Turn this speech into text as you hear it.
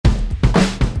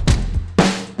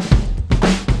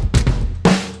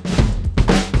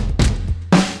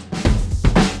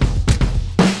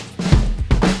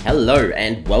Hello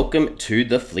and welcome to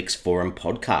the Flix Forum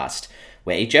podcast,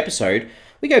 where each episode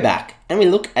we go back and we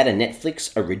look at a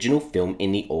Netflix original film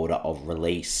in the order of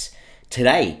release.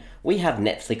 Today we have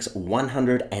Netflix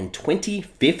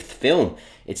 125th film.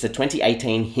 It's the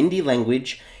 2018 Hindi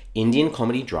language Indian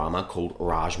comedy drama called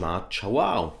Rajma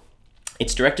Chawal.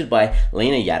 It's directed by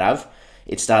Leena Yadav.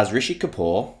 It stars Rishi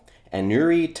Kapoor,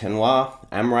 Anuri Tenwa,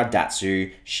 Amra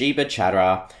Datsu, Shiba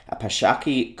Chadra,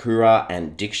 Apashaki Kura,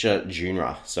 and Diksha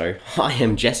Junra. So, I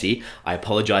am Jesse. I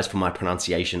apologize for my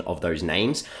pronunciation of those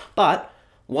names, but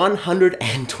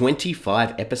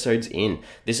 125 episodes in.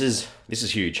 This is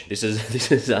huge. This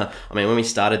is. When we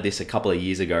started this a couple of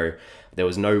years ago, there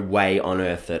was no way on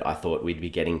earth that I thought we'd be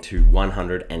getting to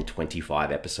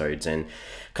 125 episodes. And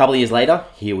a couple of years later,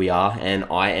 here we are, and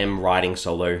I am riding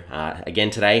solo again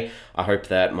today. I hope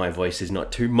that my voice is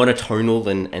not too monotonal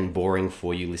and boring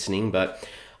for you listening, but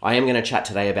I am going to chat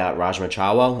today about Rajma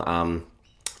Chawal.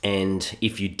 And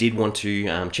if you did want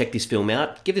to check this film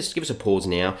out, give us a pause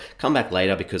now. Come back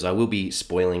later because I will be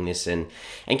spoiling this and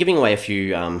giving away a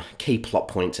few key plot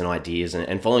points and ideas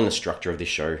and following the structure of this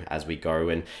show as we go.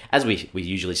 And as we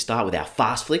usually start with our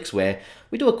fast flicks, where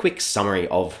we do a quick summary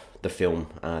of the film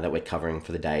that we're covering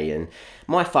for the day. And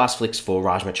my fast flicks for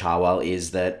Rajma Chawal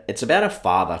is that it's about a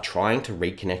father trying to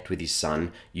reconnect with his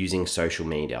son using social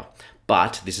media.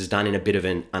 But this is done in a bit of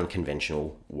an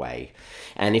unconventional way.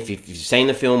 And if you've seen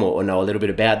the film or know a little bit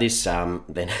about this, then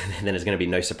it's going to be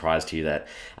no surprise to you that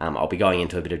I'll be going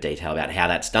into a bit of detail about how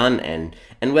that's done and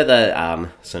whether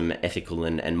some ethical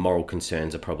and moral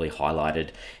concerns are probably highlighted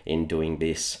in doing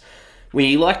this.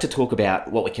 We like to talk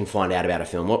about what we can find out about a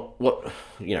film, what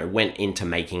went into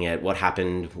making it, what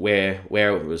happened, where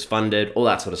it was funded, all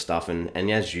that sort of stuff.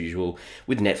 And as usual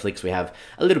with Netflix, we have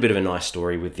a little bit of a nice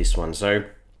story with this one. So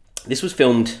this was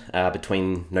filmed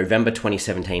between November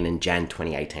 2017 and Jan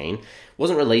 2018. It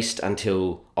wasn't released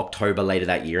until October later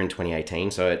that year in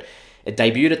 2018. So it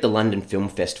debuted at the London Film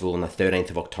Festival on the 13th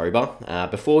of October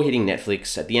before hitting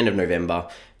Netflix at the end of November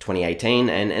 2018.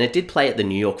 And it did play at the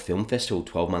New York Film Festival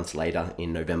 12 months later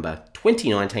in November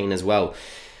 2019 as well.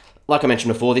 Like I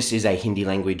mentioned before, this is a Hindi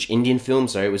language Indian film,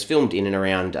 so it was filmed in and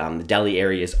around the Delhi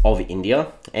areas of India.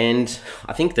 And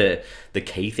I think the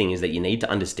key thing is that you need to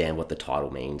understand what the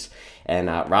title means. And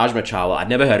Rajma Chawal, I'd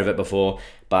never heard of it before,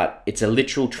 but it's a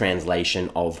literal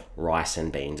translation of rice and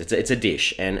beans. It's a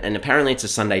dish, and apparently it's a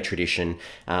Sunday tradition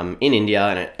in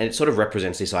India, and it sort of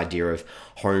represents this idea of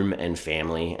home and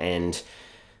family. And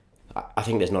I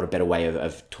think there's not a better way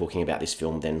of talking about this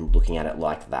film than looking at it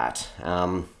like that.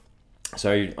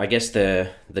 So I guess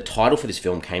the title for this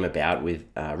film came about with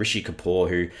Rishi Kapoor,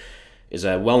 who is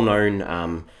a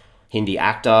well-known Hindi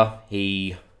actor.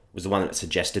 He was the one that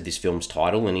suggested this film's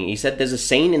title, and he said there's a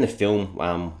scene in the film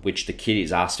which the kid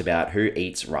is asked about who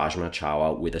eats Rajma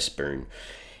Chawal with a spoon.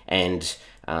 And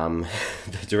the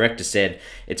director said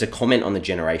it's a comment on the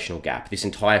generational gap. This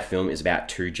entire film is about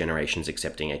two generations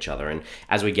accepting each other, and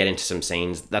as we get into some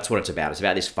scenes, that's what it's about. It's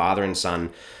about this father and son,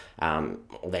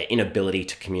 their inability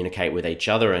to communicate with each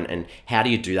other, and how do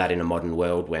you do that in a modern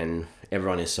world when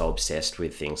everyone is so obsessed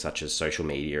with things such as social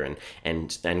media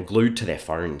and glued to their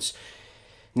phones.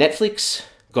 Netflix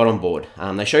got on board.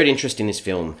 They showed interest in this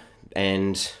film,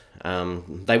 and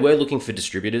they were looking for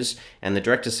distributors, and the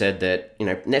director said that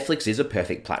Netflix is a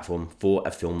perfect platform for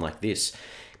a film like this,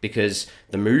 because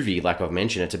the movie, like I've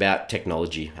mentioned, it's about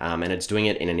technology, and it's doing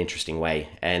it in an interesting way.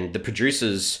 And the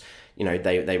producers,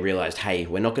 they realized, hey,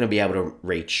 we're not going to be able to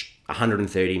reach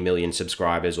 130 million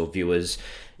subscribers or viewers,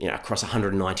 across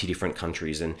 190 different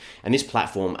countries. And this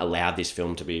platform allowed this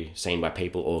film to be seen by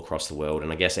people all across the world.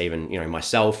 And I guess even,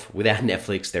 myself, without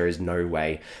Netflix, there is no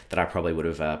way that I probably would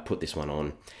have put this one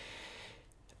on.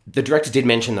 The director did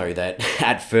mention, though, that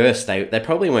at first they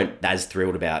probably weren't as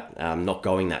thrilled about not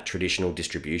going that traditional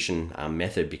distribution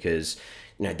method because,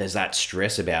 there's that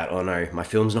stress about, oh no, my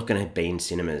film's not going to be in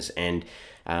cinemas. And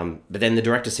but then the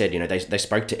director said, they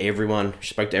spoke to everyone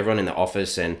in the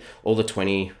office, and all the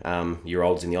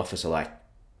 20-year-olds in the office are like,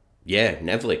 yeah,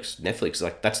 Netflix,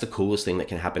 like that's the coolest thing that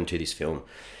can happen to this film.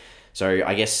 So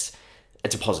I guess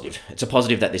it's a positive. It's a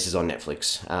positive that this is on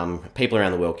Netflix. People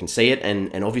around the world can see it,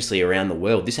 and obviously around the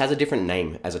world, this has a different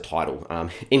name as a title.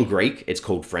 In Greek, it's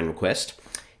called Friend Request.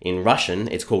 In Russian,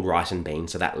 it's called Rice and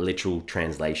Beans, so that literal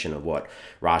translation of what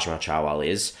Rajma Chawal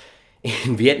is.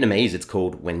 In Vietnamese, it's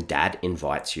called When Dad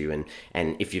Invites You,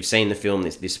 and if you've seen the film,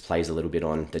 this plays a little bit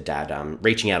on the dad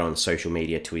reaching out on social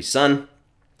media to his son.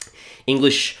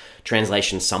 English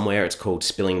translation somewhere, it's called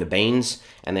Spilling the Beans,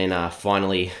 and then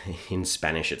finally in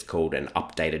Spanish, it's called An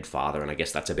Updated Father, and I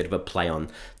guess that's a bit of a play on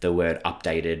the word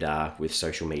updated with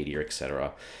social media,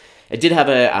 etc. It did have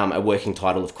a working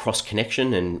title of Cross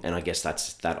Connection, and I guess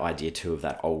that's that idea too of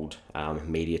that old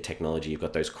media technology. You've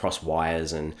got those cross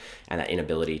wires and that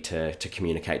inability to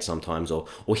communicate sometimes, or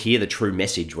hear the true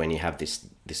message when you have this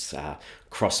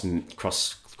cross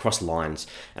lines.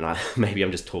 And maybe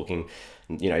I'm just talking,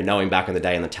 knowing back in the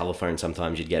day on the telephone,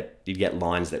 sometimes you'd get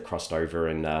lines that crossed over,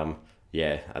 and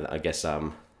I guess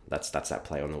that's that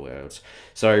play on the words.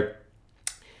 So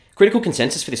critical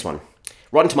consensus for this one.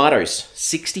 Rotten Tomatoes,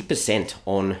 60%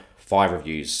 on 5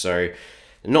 reviews. So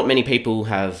not many people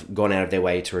have gone out of their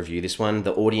way to review this one.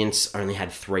 The audience only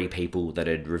had 3 people that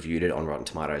had reviewed it on Rotten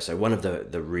Tomatoes. So one of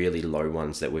the really low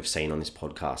ones that we've seen on this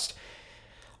podcast.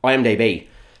 IMDb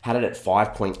had it at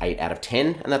 5.8 out of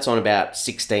 10, and that's on about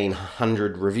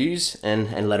 1,600 reviews. And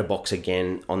Letterboxd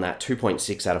again on that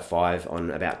 2.6 out of 5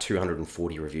 on about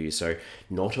 240 reviews. So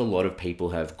not a lot of people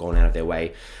have gone out of their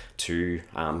way to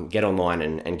get online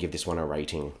and give this one a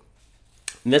rating.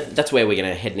 And that's where we're going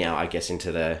to head now, I guess,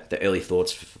 into the early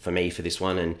thoughts for me for this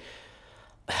one. And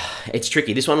it's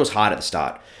tricky. This one was hard at the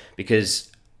start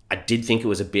because I did think it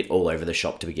was a bit all over the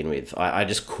shop to begin with. I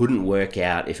just couldn't work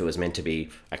out if it was meant to be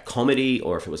a comedy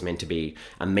or if it was meant to be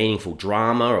a meaningful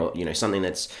drama or something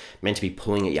that's meant to be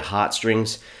pulling at your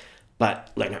heartstrings.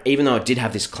 But even though it did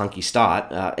have this clunky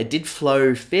start, it did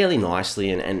flow fairly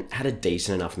nicely and had a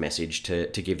decent enough message to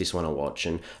give this one a watch.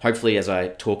 And hopefully as I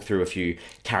talk through a few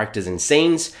characters and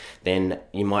scenes, then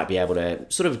you might be able to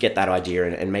sort of get that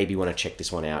idea and maybe want to check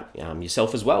this one out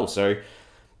yourself as well. So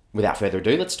without further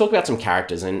ado, let's talk about some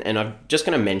characters. And I'm just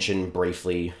going to mention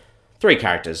briefly 3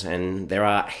 characters. And there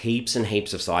are heaps and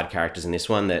heaps of side characters in this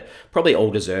one that probably all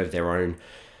deserve their own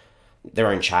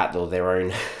chat or their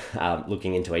own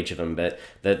looking into each of them. But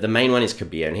the main one is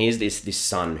Kabir, and he's this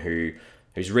son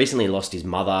who's recently lost his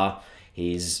mother.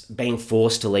 He's being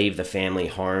forced to leave the family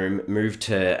home, move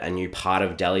to a new part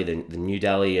of Delhi, the New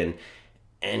Delhi,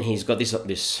 and he's got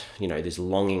this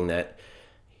longing that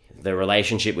the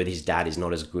relationship with his dad is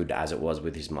not as good as it was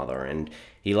with his mother. And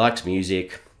he likes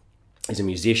music. He's a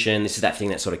musician. This is that thing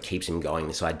that sort of keeps him going,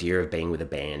 this idea of being with a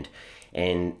band.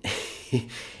 And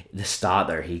the start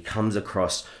though, he comes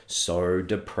across so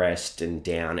depressed and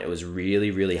down. It was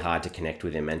really, really hard to connect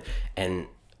with him. And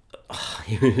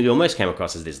he almost came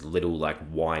across as this little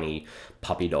whiny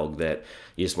puppy dog that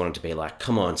you just wanted to be like,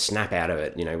 come on, snap out of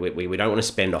it. We don't want to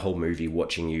spend a whole movie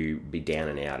watching you be down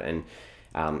and out. And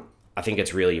I think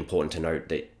it's really important to note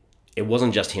that it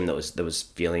wasn't just him that was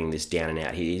feeling this down and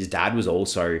out. His dad was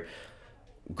also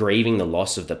grieving the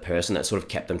loss of the person that sort of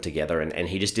kept them together, and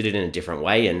he just did it in a different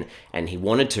way, and he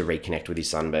wanted to reconnect with his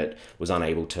son but was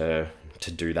unable to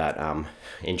do that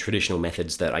in traditional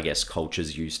methods that I guess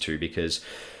cultures used to, because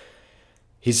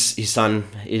his son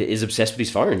is obsessed with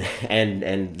his phone,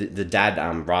 and the dad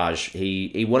Raj,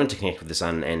 he wanted to connect with the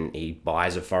son, and he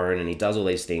buys a phone and he does all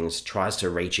these things, tries to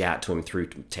reach out to him through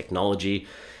technology.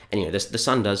 And the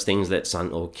son does things that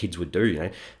son or kids would do.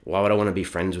 Why would I want to be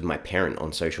friends with my parent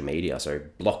on social media? So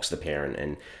blocks the parent,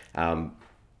 and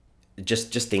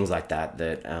just things like that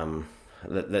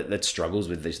struggles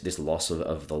with this loss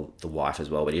of the wife as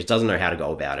well. But he just doesn't know how to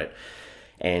go about it.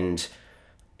 And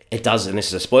it does, and this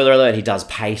is a spoiler alert, he does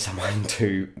pay someone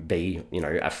to be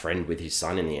a friend with his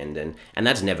son in the end, and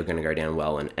that's never going to go down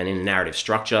well. And in narrative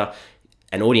structure,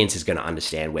 an audience is going to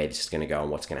understand where this is going to go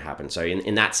and what's going to happen. So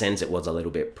in that sense, it was a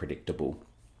little bit predictable.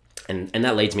 And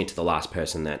that leads me to the last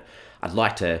person that I'd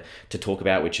like to talk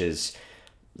about, which is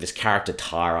this character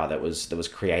Tara that was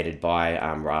created by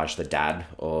Raj, the dad,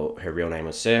 or her real name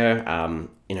was Sir.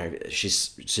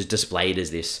 She's displayed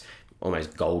as this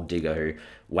almost gold digger who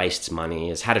wastes money,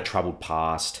 has had a troubled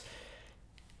past,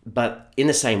 but in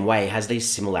the same way has these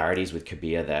similarities with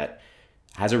Kabir, that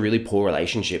has a really poor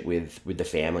relationship with the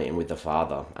family and with the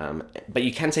father. But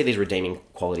you can see these redeeming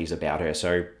qualities about her.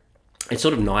 So it's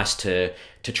sort of nice to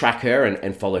track her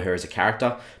and follow her as a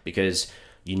character, because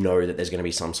you know that there's going to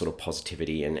be some sort of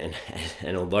positivity. And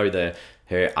although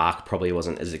her arc probably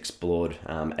wasn't as explored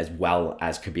as well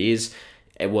as Kabir's,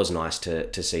 it was nice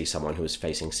to see someone who was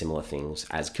facing similar things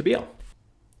as Kabir.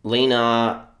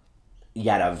 Leena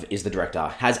Yadav is the director,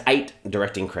 has 8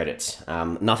 directing credits.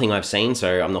 Nothing I've seen,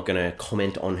 so I'm not going to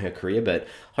comment on her career, but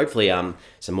hopefully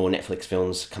some more Netflix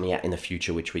films coming out in the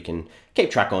future, which we can keep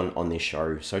track on this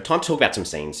show. So time to talk about some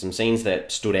scenes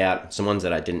that stood out, some ones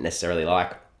that I didn't necessarily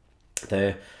like.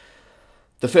 The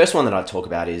first one that I'd talk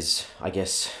about is, I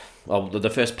guess,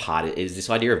 the first part is this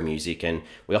idea of music, and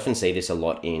we often see this a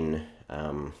lot in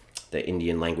the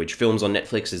Indian language films on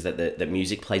Netflix, is that the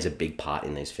music plays a big part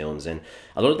in these films. And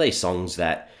a lot of these songs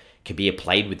that Kabir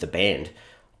played with the band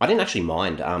I didn't actually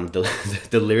mind.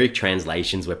 The lyric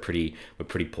translations were pretty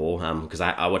poor. Because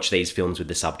I watched these films with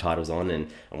the subtitles on,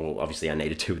 and well, obviously I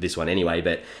needed to with this one anyway.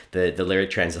 But the lyric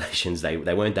translations they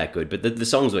weren't that good. But the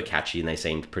songs were catchy and they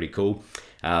seemed pretty cool.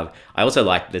 I also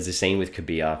like there's a scene with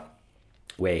Kabir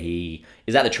where he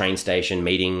is at the train station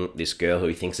meeting this girl who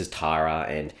he thinks is Tara,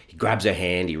 and he grabs her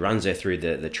hand, he runs her through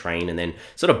the train, and then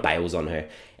sort of bails on her.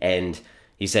 And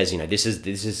he says, this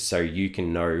is so you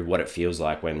can know what it feels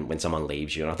like when someone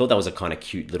leaves you. And I thought that was a kind of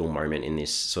cute little moment in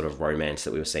this sort of romance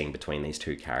that we were seeing between these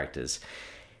two characters.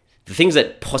 The things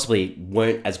that possibly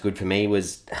weren't as good for me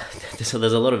was, so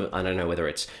there's a lot of, I don't know whether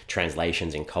it's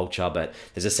translations in culture, but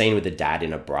there's a scene with the dad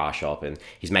in a bra shop and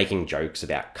he's making jokes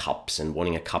about cups and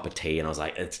wanting a cup of tea. And I was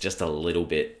like, it's just a little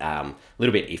bit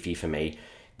iffy for me.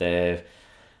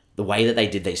 The way that they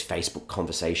did these Facebook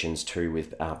conversations too,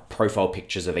 with profile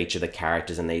pictures of each of the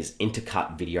characters and these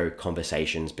intercut video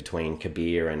conversations between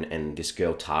Kabir and this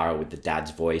girl Tara with the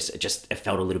dad's voice, it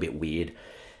felt a little bit weird.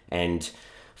 And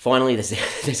finally, there's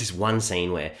this one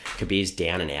scene where Kabir's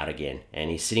down and out again, and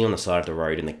he's sitting on the side of the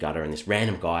road in the gutter, and this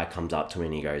random guy comes up to him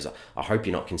and he goes, I hope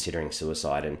you're not considering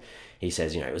suicide. And he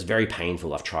says, it was very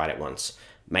painful, I've tried it once.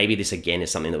 Maybe this again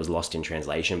is something that was lost in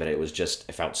translation, but it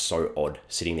felt so odd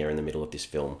sitting there in the middle of this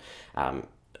film,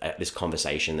 this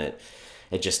conversation, that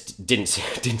it just didn't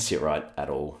sit right at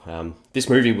all. This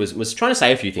movie was trying to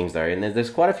say a few things though, and there's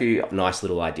quite a few nice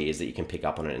little ideas that you can pick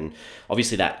up on it, and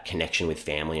obviously that connection with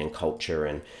family and culture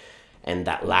and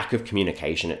that lack of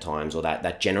communication at times, or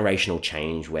that generational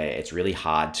change where it's really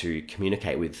hard to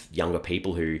communicate with younger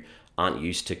people who aren't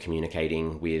used to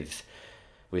communicating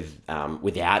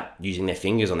without using their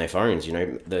fingers on their phones.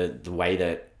 The way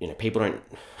that people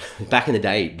don't, back in the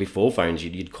day before phones,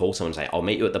 you'd call someone and say, I'll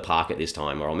meet you at the park at this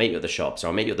time, or I'll meet you at the shops, or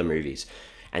I'll meet you at the movies,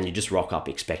 and you just rock up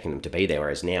expecting them to be there.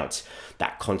 Whereas now it's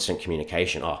that constant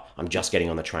communication. I'm just getting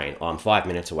on the train. I'm 5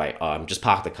 minutes away. I'm just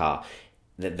parked the car.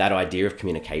 That idea of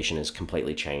communication has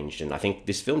completely changed, and I think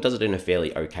this film does it in a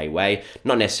fairly okay way,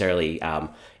 not necessarily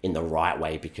in the right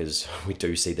way, because we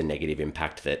do see the negative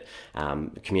impact that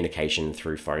communication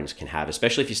through phones can have,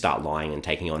 especially if you start lying and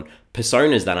taking on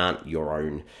personas that aren't your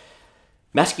own.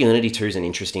 Masculinity too is an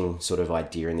interesting sort of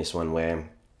idea in this one,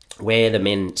 where the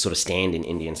men sort of stand in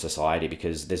Indian society,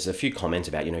 because there's a few comments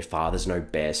about fathers know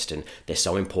best and they're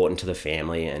so important to the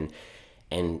family,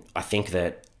 and I think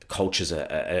that cultures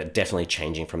are definitely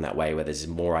changing from that way, where there's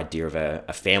more idea of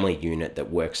a family unit that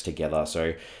works together.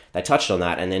 So they touched on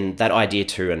that, and then that idea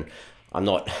too, and I'm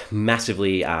not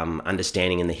massively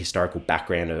understanding in the historical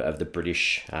background of the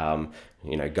British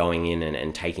going in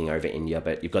and taking over India,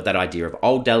 but you've got that idea of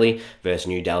old Delhi versus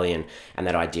new Delhi, and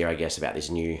that idea, I guess, about this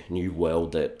new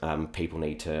world that people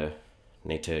need to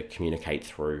communicate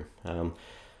through.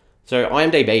 So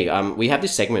IMDb, we have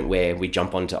this segment where we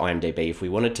jump onto IMDb if we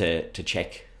wanted to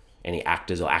check any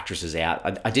actors or actresses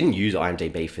out. I didn't use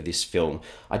IMDb for this film.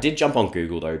 I did jump on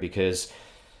Google though, because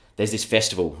there's this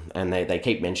festival and they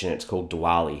keep mentioning it's called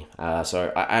Diwali.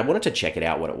 So I wanted to check it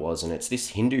out what it was, and it's this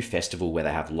Hindu festival where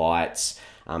they have lights.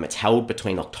 It's held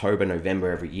between October and November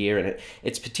every year, and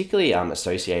it's particularly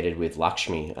associated with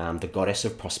Lakshmi, the goddess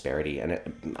of prosperity, and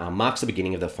it marks the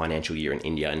beginning of the financial year in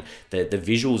India. And the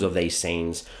visuals of these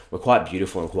scenes were quite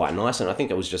beautiful and quite nice, and I think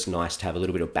it was just nice to have a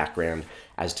little bit of background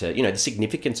as to the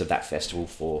significance of that festival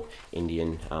for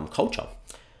Indian culture.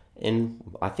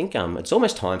 And I think it's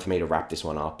almost time for me to wrap this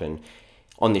one up. And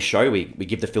on this show, we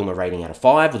give the film a rating out of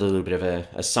 5 with a little bit of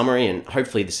a summary, and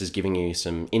hopefully this is giving you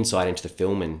some insight into the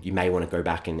film, and you may want to go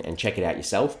back and check it out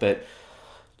yourself. But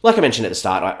like I mentioned at the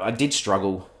start, I did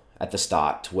struggle at the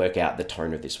start to work out the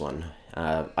tone of this one.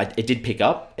 It did pick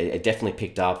up. It definitely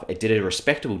picked up. It did a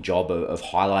respectable job of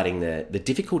highlighting the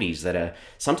difficulties that are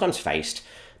sometimes faced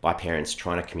by parents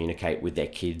trying to communicate with their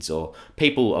kids or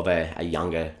people of a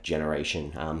younger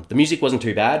generation. The music wasn't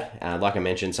too bad. Like I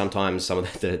mentioned, sometimes some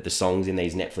of the songs in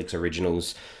these Netflix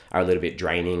originals are a little bit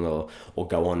draining or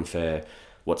go on for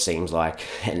what seems like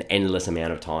an endless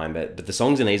amount of time. But the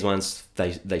songs in these ones,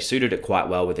 they suited it quite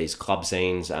well with these club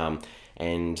scenes,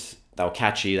 and they were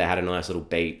catchy. They had a nice little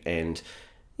beat, and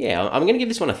yeah, I'm going to give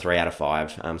this one a 3 out of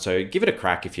 5. So give it a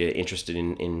crack if you're interested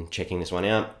in checking this one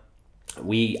out.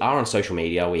 We are on social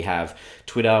media. We have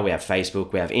Twitter, we have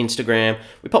Facebook, we have Instagram.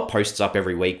 We pop posts up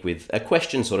every week with a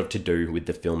question sort of to do with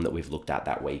the film that we've looked at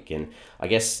that week. And I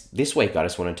guess this week I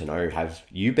just wanted to know, have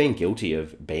you been guilty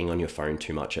of being on your phone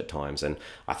too much at times? And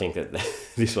I think that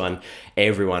this one,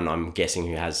 everyone I'm guessing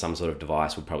who has some sort of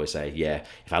device would probably say, yeah,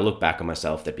 if I look back on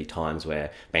myself, there'd be times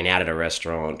where been out at a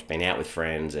restaurant, been out with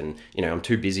friends, and I'm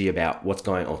too busy about what's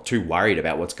going on, or too worried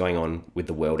about what's going on with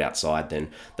the world outside than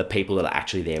the people that are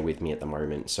actually there with me at the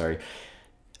moment. So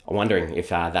I'm wondering if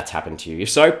that's happened to you. If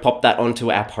so, pop that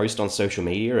onto our post on social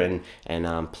media,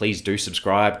 and please do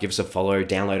subscribe, give us a follow,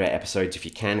 download our episodes if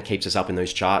you can. It keeps us up in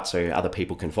those charts so other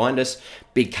people can find us.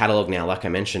 Big catalog now, like I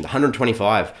mentioned,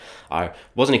 125. I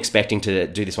wasn't expecting to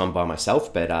do this one by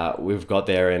myself, but we've got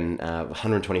there, and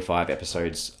 125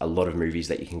 episodes, a lot of movies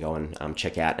that you can go and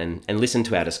check out and listen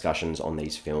to our discussions on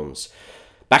these films.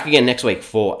 Back again next week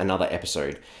for another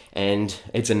episode. And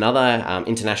it's another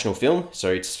international film.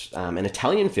 So it's an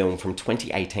Italian film from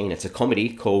 2018. It's a comedy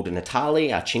called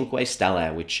Natale a Cinque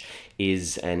Stelle, which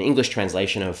is an English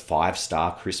translation of Five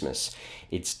Star Christmas.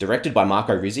 It's directed by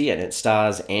Marco Rizzi, and it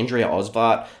stars Andrea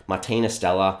Osvart, Martina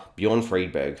Stella, Bjorn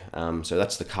Friedberg. So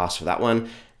that's the cast for that one.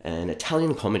 An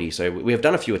Italian comedy. So we have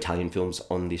done a few Italian films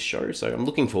on this show, so I'm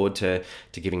looking forward to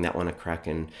giving that one a crack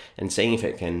and seeing if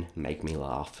it can make me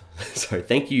laugh. So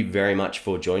thank you very much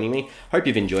for joining me. Hope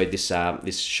you've enjoyed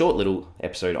this short little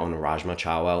episode on Rajma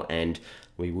Chawal, and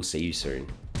we will see you soon.